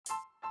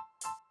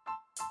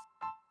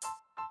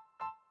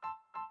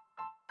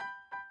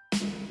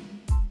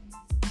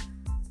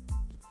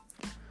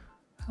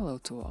Hello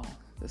to all.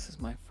 This is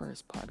my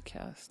first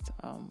podcast.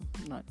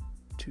 Not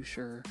too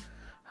sure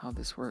how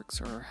this works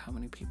or how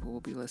many people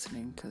will be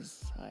listening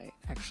because I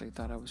actually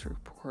thought I was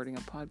recording a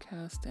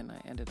podcast and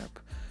I ended up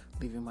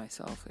leaving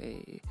myself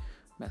a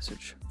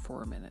message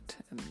for a minute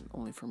and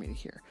only for me to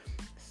hear.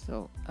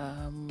 So,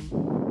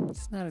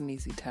 it's not an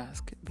easy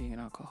task being an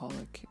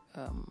alcoholic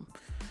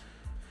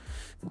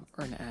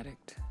or an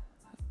addict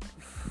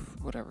of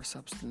whatever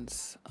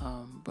substance,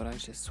 but I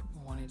just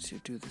wanted to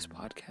do this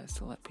podcast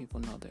to let people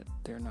know that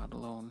they're not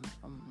alone.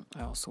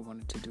 I also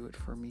wanted to do it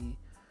for me,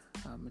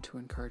 to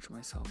encourage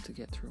myself to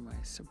get through my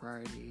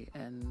sobriety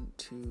and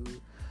to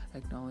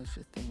acknowledge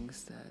the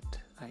things that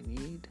I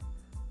need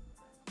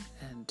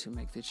and to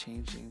make the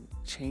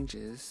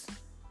changes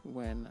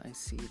when I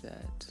see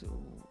that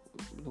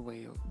the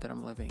way that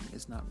I'm living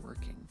is not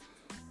working.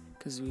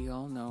 Because we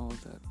all know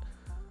that,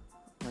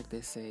 like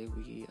they say,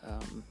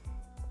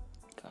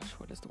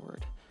 what is the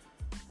word?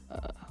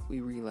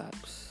 We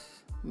relapse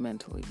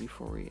mentally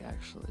before we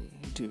actually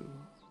do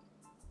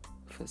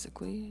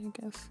physically, I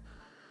guess.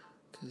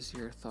 Because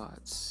your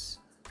thoughts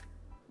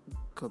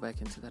go back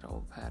into that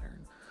old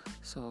pattern.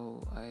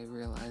 So I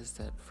realized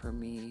that for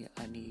me,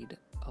 I need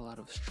a lot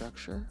of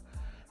structure,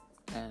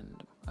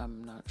 and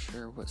I'm not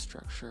sure what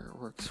structure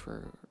works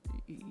for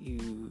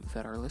you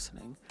that are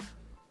listening,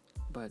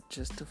 but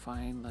just to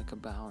find like a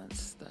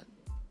balance that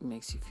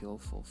makes you feel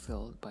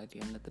fulfilled by the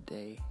end of the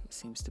day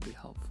seems to be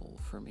helpful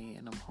for me,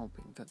 and I'm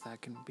hoping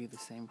that can be the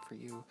same for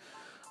you.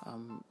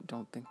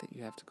 Don't think that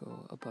you have to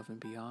go above and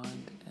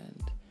beyond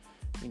and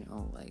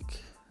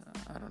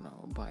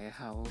buy a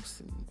house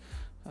and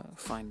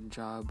find a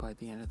job by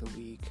the end of the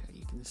week.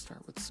 You can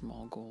start with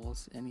small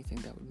goals. Anything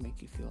that would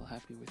make you feel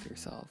happy with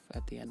yourself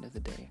at the end of the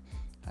day,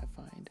 I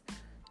find,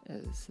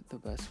 is the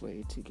best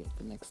way to get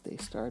the next day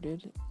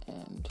started.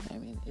 And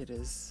it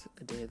is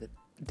a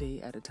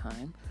day at a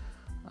time.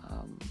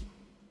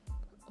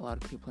 A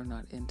lot of people are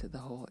not into the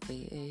whole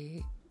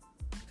AA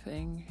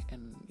thing,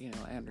 and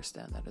I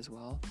understand that as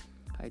well.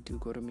 I do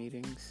go to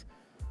meetings.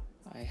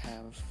 I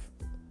have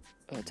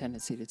a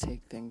tendency to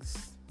take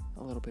things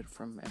a little bit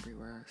from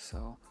everywhere,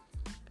 so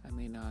I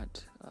may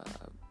not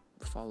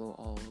follow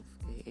all of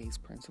AA's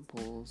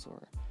principles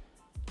or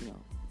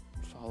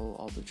follow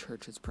all the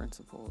church's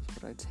principles,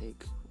 but I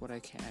take what I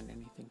can,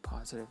 anything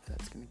positive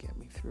that's going to get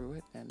me through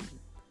it, and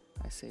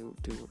I say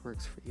do what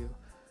works for you.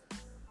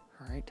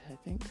 Alright, I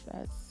think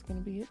that's going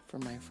to be it for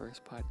my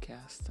first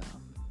podcast.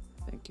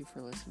 Thank you for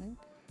listening.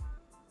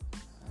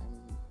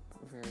 I'm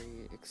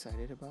very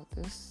excited about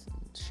this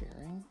and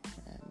sharing,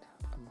 and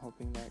I'm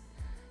hoping that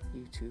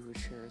you too would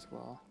share as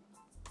well,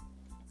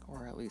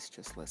 or at least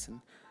just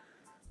listen.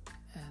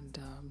 And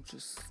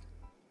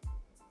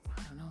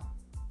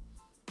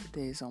the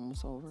day's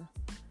almost over.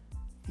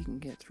 If you can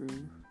get through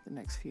the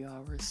next few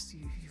hours,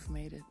 you've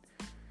made it.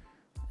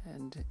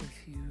 And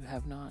if you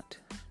have not,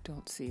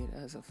 don't see it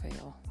as a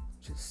fail.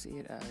 Just see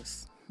it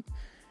as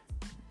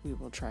we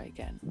will try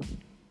again.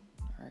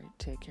 Alright,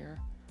 take care.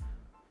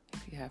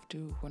 If you have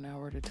to, 1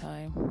 hour at a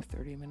time,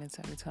 30 minutes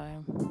at a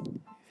time.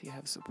 If you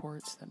have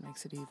supports, that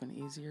makes it even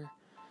easier.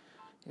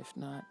 If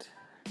not,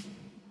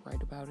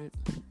 write about it,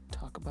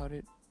 talk about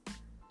it,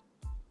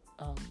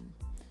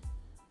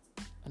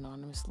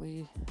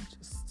 anonymously.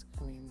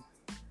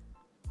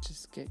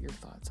 Just get your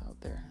thoughts out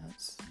there.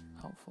 That's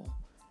helpful.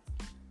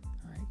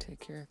 Alright, take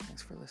care.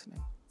 Thanks for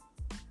listening.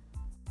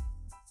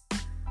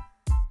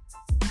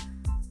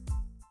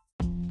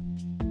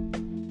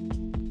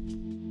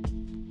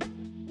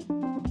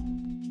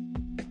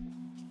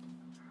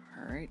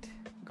 Alright,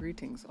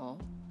 greetings all.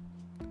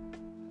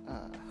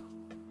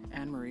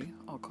 Anne-Marie,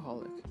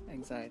 alcoholic,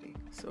 anxiety,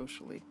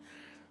 socially,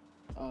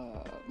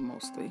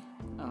 mostly,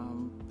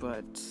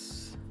 but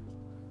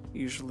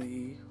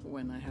usually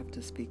when I have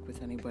to speak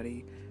with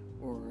anybody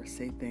or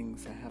say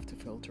things, I have to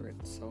filter it.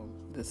 So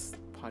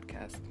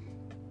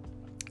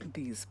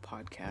these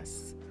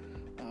podcasts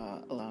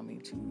allow me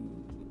to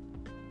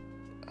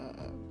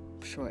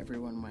show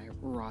everyone my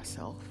raw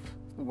self,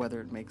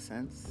 whether it makes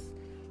sense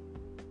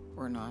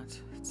or not.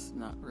 It's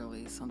not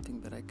really something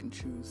that I can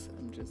choose.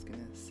 I'm just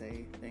gonna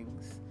say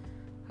things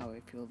how I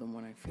feel them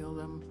when I feel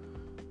them.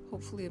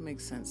 Hopefully it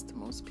makes sense to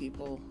most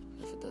people.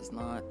 If it does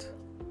not,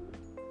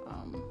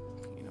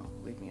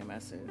 leave me a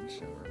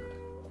message or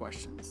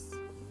questions.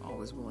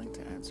 Always willing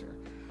to answer.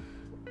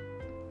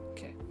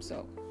 Okay,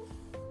 so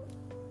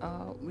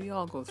we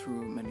all go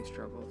through many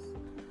struggles.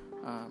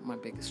 My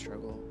biggest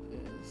struggle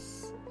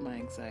is my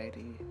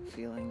anxiety,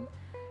 feeling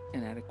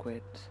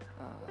inadequate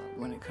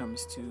when it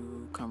comes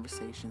to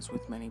conversations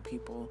with many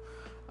people,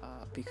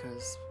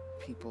 because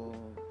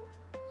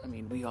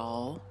we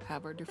all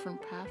have our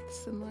different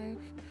paths in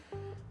life,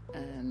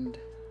 and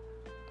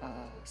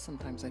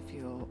sometimes I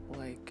feel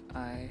like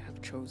I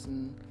have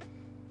chosen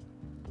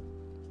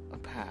a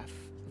path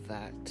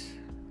that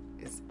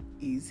is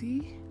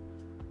easy,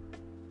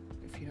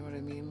 if you know what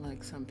I mean.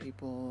 Like some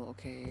people,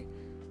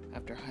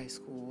 after high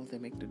school, they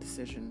make the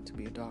decision to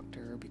be a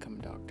doctor, become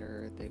a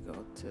doctor. They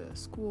go to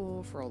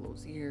school for all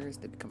those years.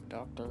 They become a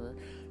doctor,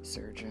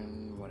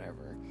 surgeon,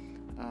 whatever.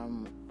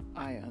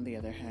 I, on the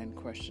other hand,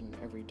 question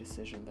every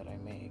decision that I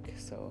make.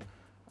 So,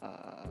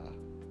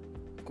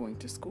 going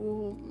to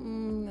school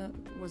that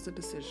was a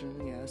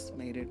decision. Yes,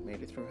 made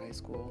it through high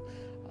school.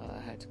 I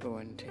had to go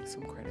and take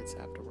some credits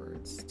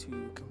afterwards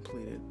to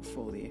complete it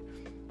fully.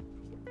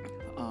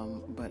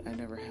 But I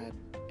never had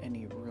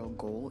any real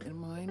goal in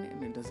mind,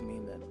 and it doesn't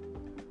mean that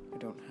I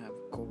don't have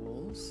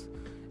goals.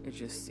 It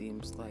just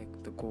seems like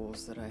the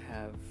goals that I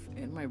have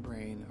in my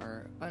brain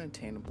are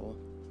unattainable.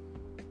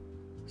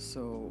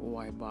 So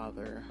why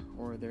bother?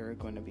 Or there are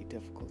going to be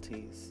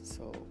difficulties,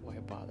 so why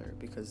bother?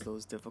 Because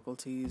those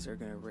difficulties are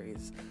going to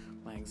raise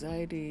my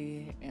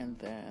anxiety, and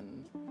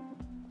then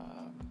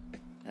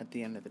at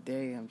the end of the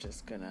day, I'm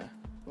just going to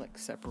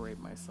separate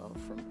myself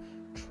from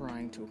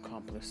trying to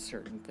accomplish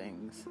certain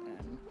things,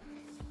 and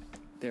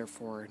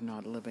therefore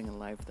not living a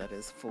life that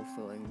is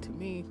fulfilling to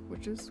me,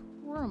 which is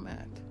where I'm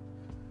at.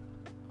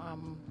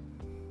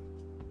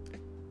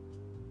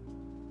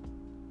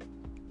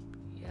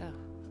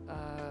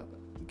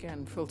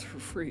 Again, filter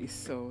free,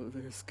 so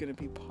there's gonna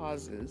be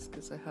pauses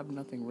because I have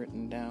nothing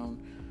written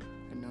down,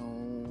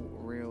 no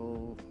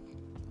real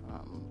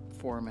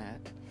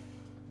format.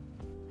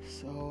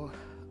 So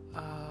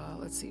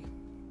let's see.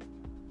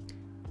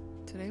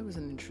 Today was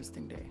an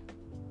interesting day.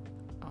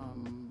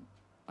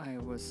 I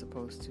was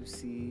supposed to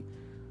see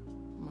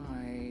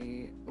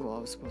I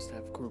was supposed to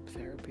have group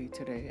therapy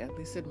today, at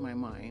least in my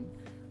mind.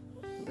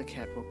 The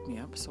cat woke me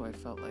up, so I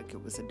felt like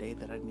it was a day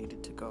that I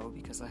needed to go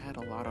because I had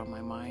a lot on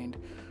my mind,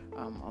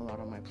 a lot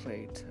on my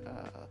plate.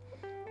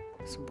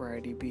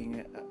 Sobriety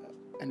being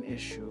an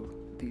issue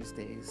these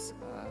days.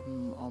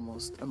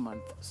 Almost a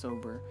month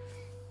sober,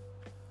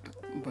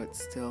 but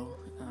still,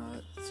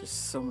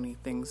 just so many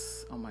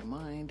things on my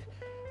mind.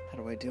 How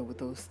do I deal with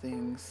those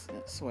things?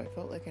 So I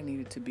felt like I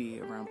needed to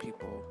be around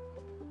people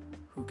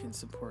who can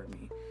support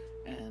me,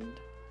 and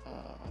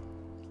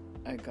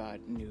I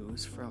got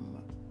news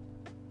from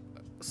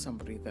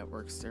somebody that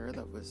works there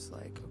that was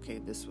like, okay,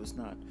 this was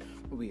not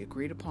what we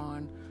agreed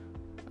upon,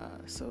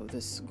 so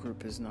this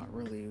group is not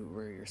really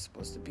where you're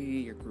supposed to be.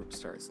 Your group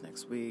starts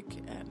next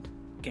week. And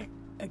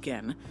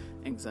again,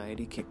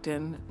 anxiety kicked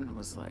in and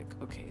was like,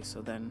 okay,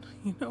 so then,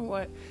 you know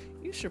what,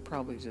 you should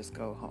probably just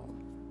go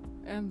home.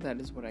 And that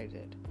is what I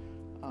did.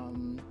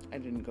 I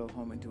didn't go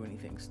home and do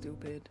anything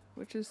stupid,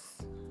 which is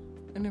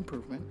an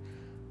improvement.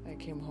 I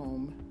came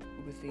home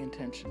with the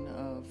intention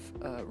of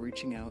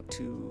reaching out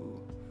to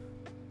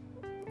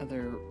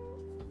other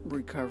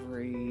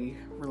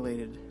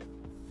recovery-related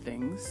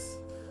things.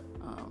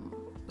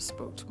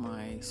 Spoke to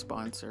my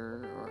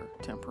sponsor or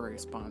temporary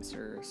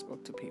sponsor,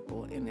 spoke to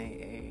people in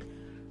AA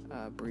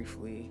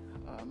briefly.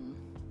 I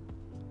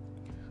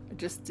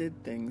just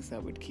did things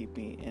that would keep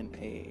me in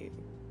a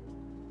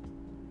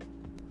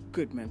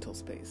good mental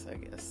space, I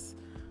guess.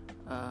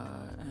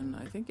 And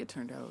I think it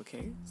turned out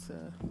okay. It's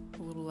a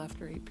little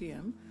after 8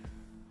 p.m.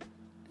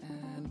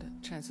 And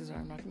chances are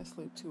I'm not going to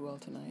sleep too well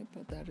tonight,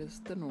 but that is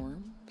the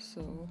norm.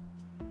 So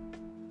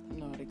I'm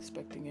not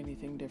expecting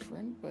anything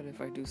different, but if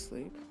I do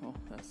sleep, well,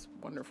 that's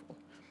wonderful.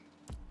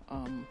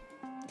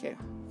 Okay.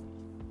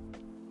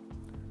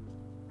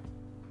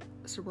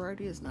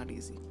 Sobriety is not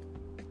easy.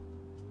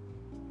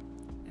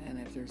 And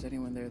if there's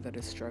anyone there that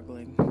is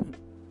struggling,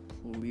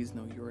 please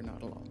know you are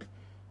not alone.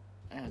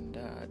 And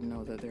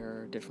know that there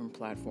are different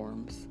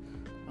platforms.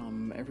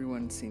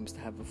 Everyone seems to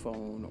have a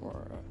phone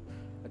or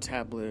a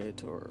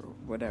tablet or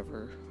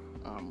whatever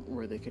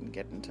where they can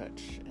get in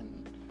touch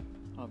and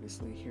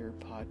obviously hear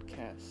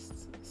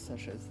podcasts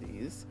such as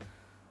these,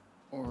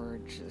 or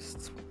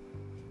just,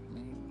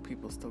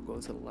 people still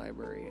go to the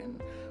library,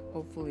 and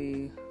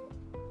hopefully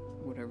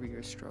whatever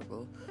your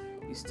struggle,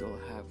 you still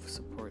have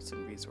supports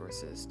and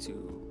resources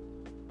to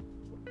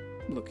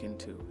look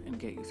into and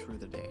get you through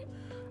the day.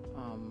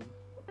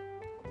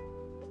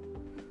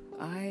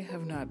 I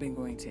have not been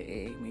going to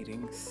AA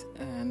meetings,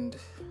 and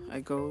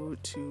I go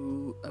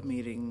to a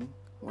meeting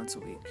once a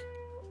week.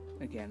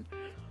 Again,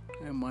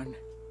 I'm on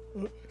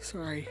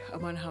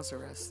house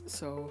arrest,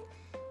 so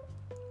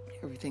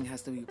everything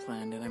has to be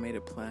planned, and I made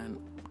a plan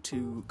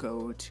to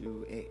go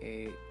to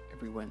AA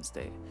every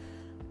Wednesday.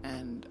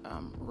 And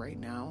right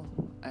now,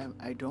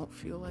 I don't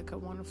feel like I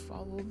want to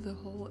follow the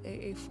whole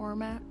AA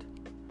format.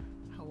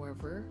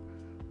 However,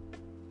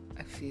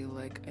 I feel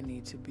like I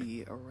need to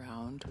be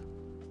around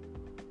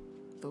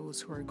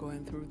those who are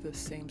going through the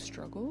same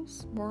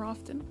struggles more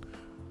often.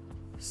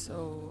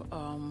 So,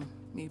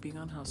 me being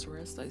on house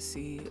arrest, I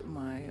see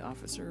my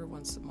officer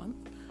once a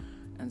month,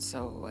 and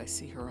so I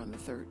see her on the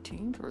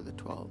 13th or the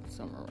 12th,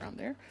 somewhere around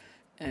there.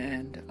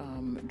 And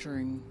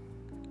during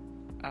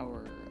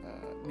our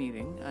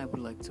meeting, I would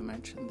like to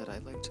mention that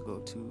I'd like to go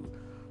to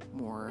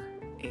more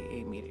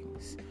AA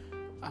meetings.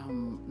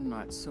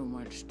 Not so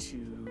much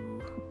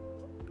to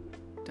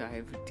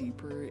dive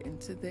deeper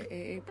into the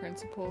AA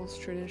principles,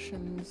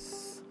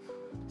 traditions,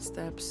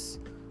 steps,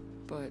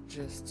 but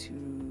just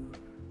to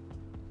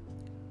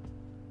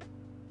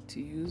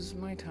use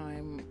my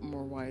time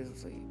more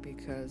wisely,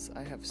 because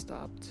I have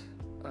stopped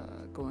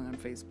going on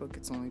Facebook.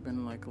 It's only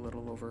been like a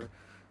little over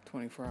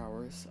 24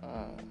 hours.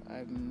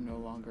 I'm no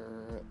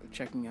longer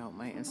checking out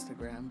my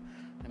Instagram.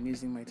 I'm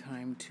using my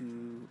time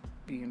to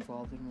be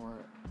involved in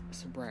more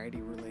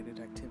sobriety related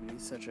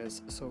activities such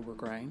as Sober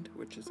Grind,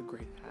 which is a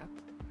great app,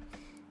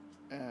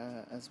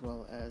 as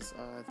well as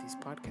these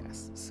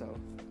podcasts. So,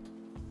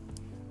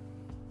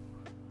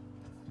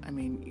 I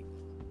mean,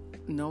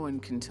 no one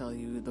can tell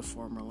you the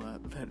formula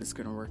that is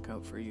going to work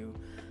out for you.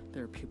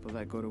 There are people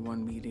that go to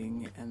one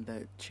meeting and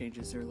that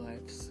changes their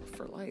lives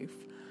for life,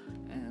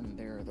 and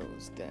there are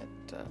those that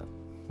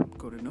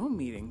go to no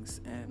meetings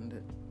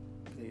and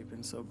they've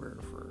been sober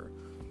for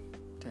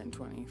 10,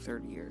 20,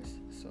 30 years.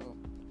 So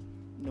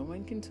no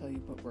one can tell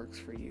you what works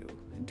for you.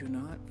 And do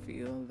not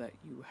feel that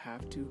you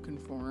have to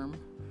conform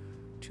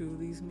to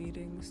these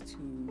meetings to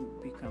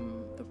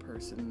become the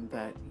person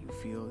that you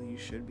feel you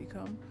should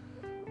become.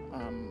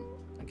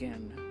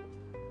 Again,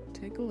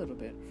 take a little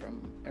bit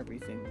from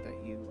everything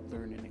that you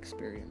learn and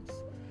experience.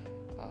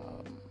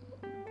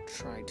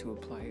 Try to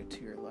apply it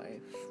to your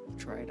life.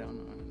 Try it on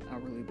an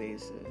hourly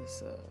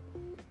basis, a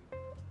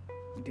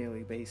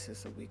daily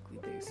basis, a weekly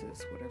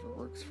basis, whatever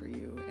works for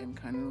you. And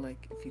kind of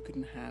like if you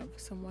can have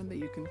someone that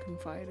you can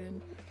confide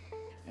in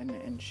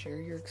and share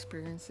your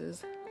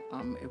experiences,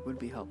 it would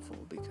be helpful,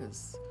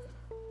 because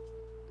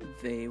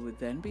they would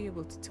then be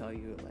able to tell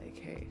you like,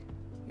 hey,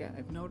 yeah,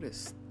 I've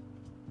noticed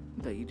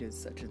that you did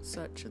such and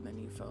such, and then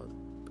you felt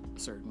a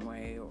certain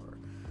way, or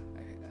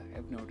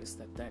I've noticed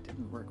that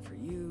didn't work for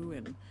you,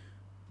 and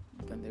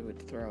then they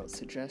would throw out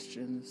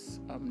suggestions.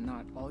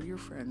 Not all your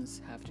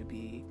friends have to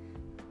be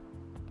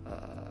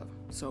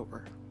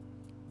sober,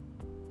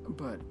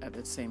 but at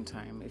the same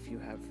time, if you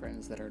have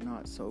friends that are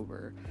not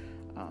sober,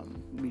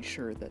 be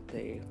sure that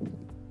they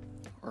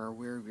are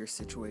aware of your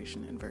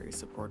situation and very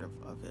supportive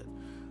of it,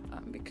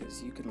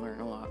 because you can learn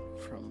a lot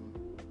from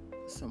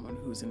someone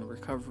who's in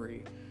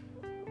recovery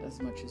as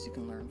much as you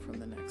can learn from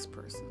the next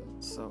person.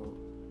 So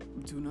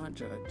do not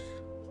judge.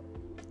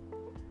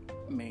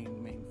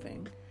 Main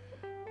thing.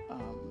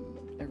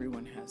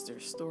 Everyone has their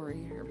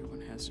story,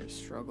 everyone has their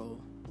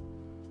struggle.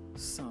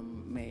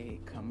 Some may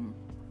come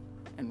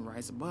and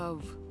rise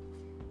above,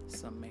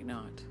 some may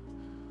not.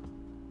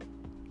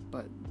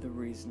 But the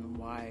reason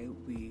why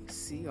we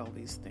see all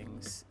these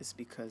things is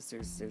because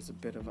there's a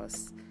bit of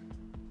us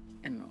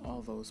in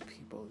all those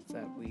people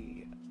that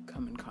we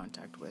come in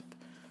contact with.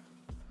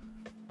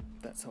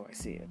 That's how I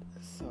see it.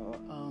 So,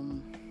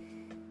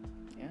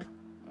 yeah,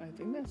 I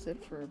think that's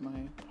it for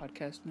my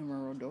podcast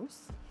numero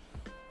dos.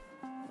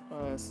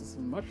 This is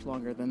much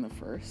longer than the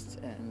first,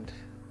 and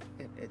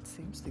it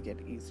seems to get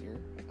easier.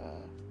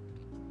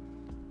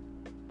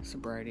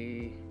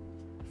 Sobriety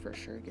for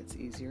sure gets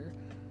easier.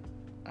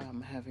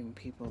 Having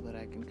people that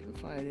I can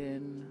confide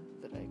in,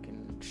 that I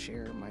can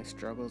share my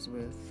struggles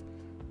with,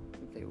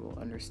 they will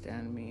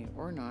understand me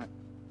or not,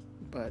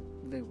 but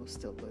they will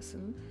still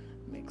listen,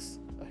 makes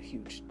a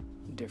huge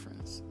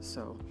difference.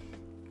 So,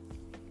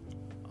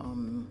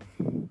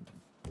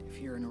 if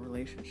you're in a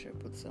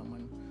relationship with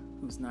someone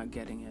who's not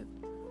getting it,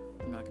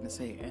 I'm not going to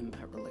say end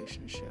that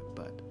relationship,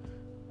 but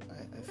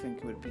I think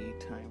it would be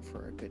time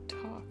for a good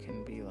talk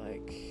and be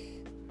like,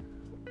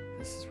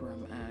 this is where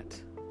I'm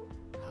at,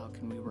 how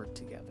can we work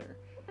together?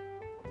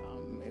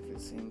 If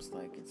it seems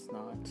like it's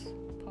not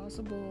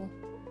possible,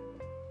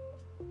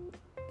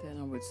 then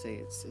I would say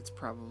it's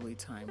probably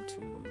time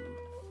to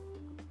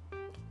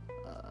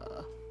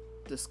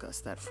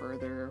discuss that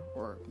further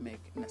or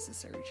make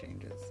necessary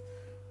changes.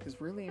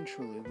 Because really and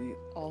truly, we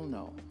all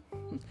know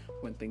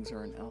when things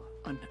are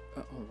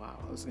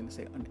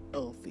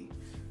unhealthy.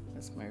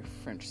 That's my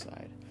French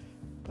side.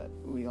 But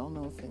we all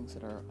know things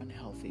that are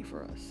unhealthy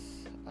for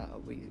us.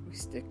 We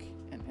stick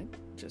in it,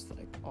 just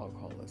like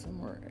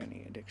alcoholism or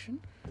any addiction.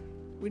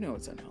 We know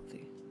it's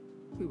unhealthy.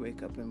 We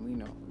wake up and we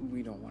know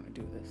we don't want to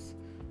do this.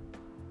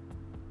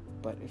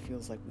 But it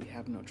feels like we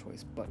have no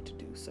choice but to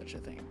do such a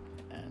thing.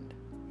 And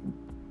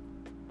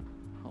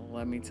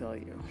let me tell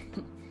you,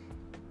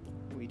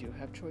 we do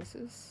have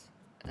choices,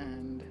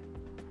 and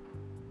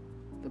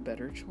the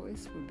better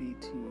choice would be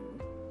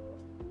to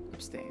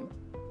abstain.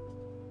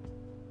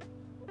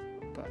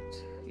 But,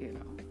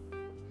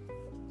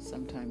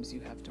 sometimes you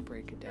have to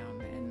break it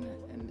down,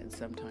 and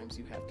sometimes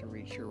you have to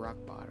reach your rock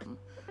bottom.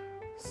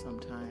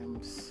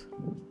 Sometimes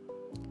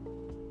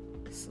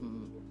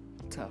some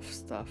tough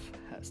stuff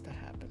has to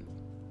happen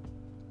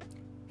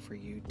for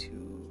you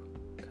to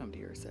come to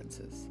your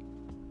senses.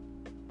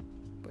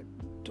 But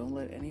don't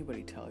let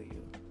anybody tell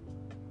you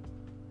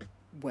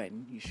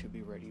when you should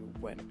be ready,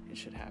 when it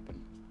should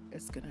happen.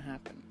 It's going to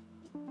happen.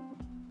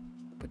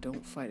 But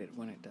don't fight it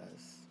when it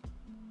does.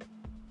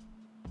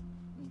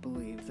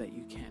 Believe that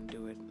you can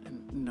do it,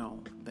 and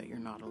know that you're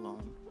not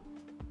alone.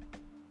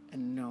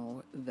 And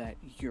know that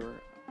your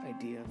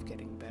idea of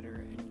getting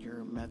better and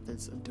your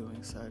methods of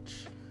doing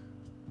such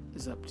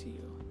is up to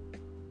you.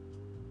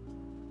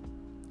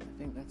 I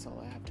think that's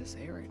all I have to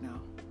say right now.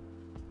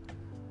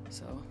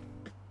 So,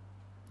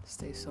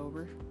 stay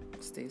sober,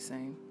 stay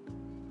sane,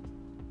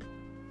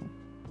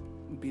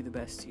 be the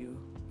best you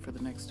for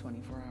the next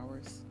 24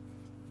 hours,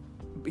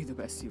 be the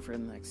best you for the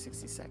next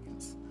 60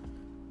 seconds.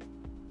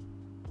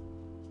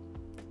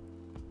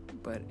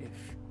 But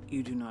if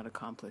you do not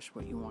accomplish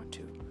what you want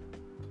to,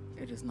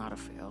 it is not a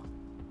fail.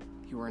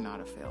 You are not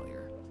a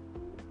failure.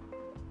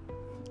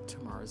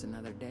 Tomorrow is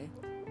another day,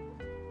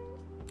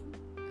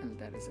 and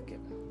that is a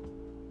given.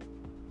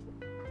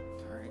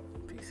 All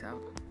right, peace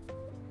out.